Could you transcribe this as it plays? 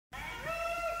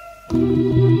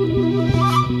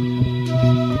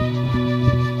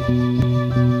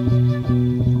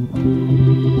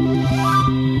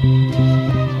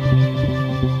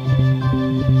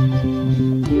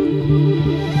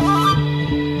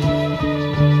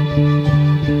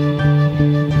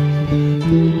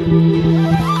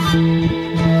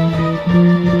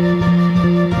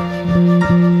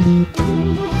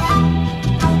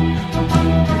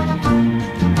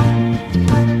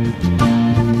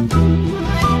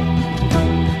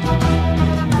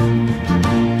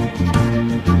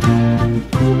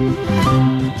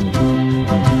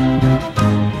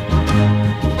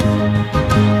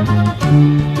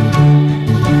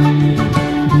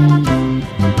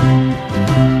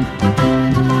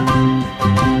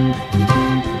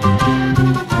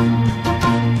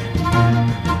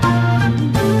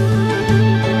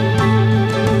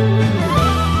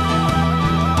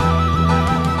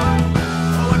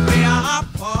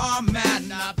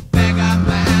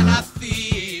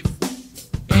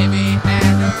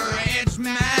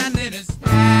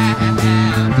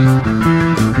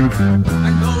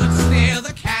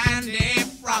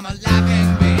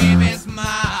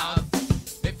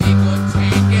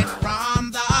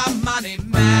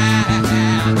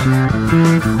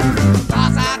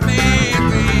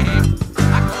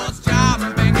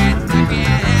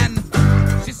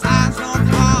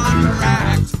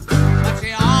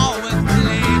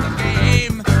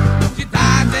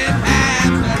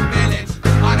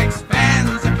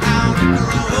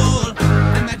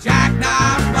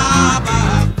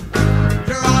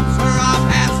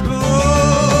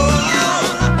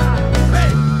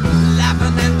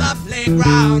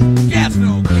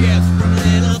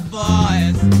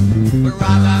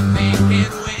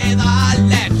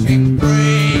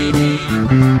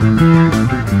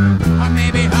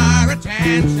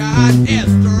attention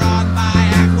is drawn by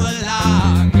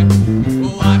Aqualung, who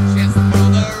watches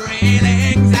through the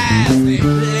railings as they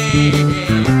play.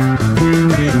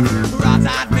 Runs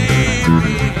at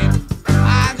Mary,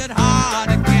 finds it hard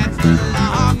to get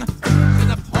along. She's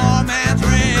a poor man's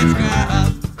rich girl,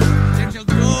 and she'll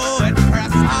do it for a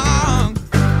song.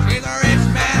 She's a rich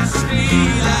man's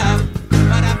stealer,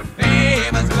 but her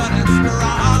favor's good and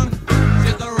strong.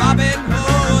 She's the Robin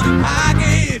Hood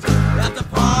package that the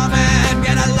poor man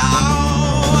get along.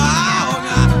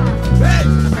 Hey!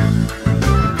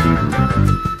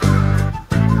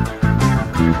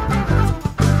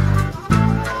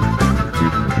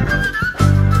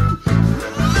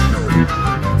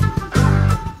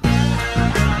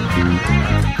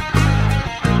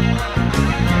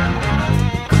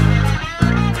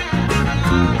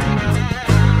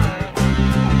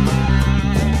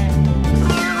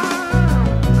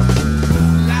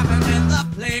 Laughing in the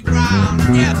playground,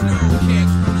 gets no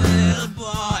kicks from little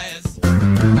boys.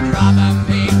 I'd rather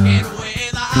make it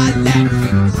with a leg.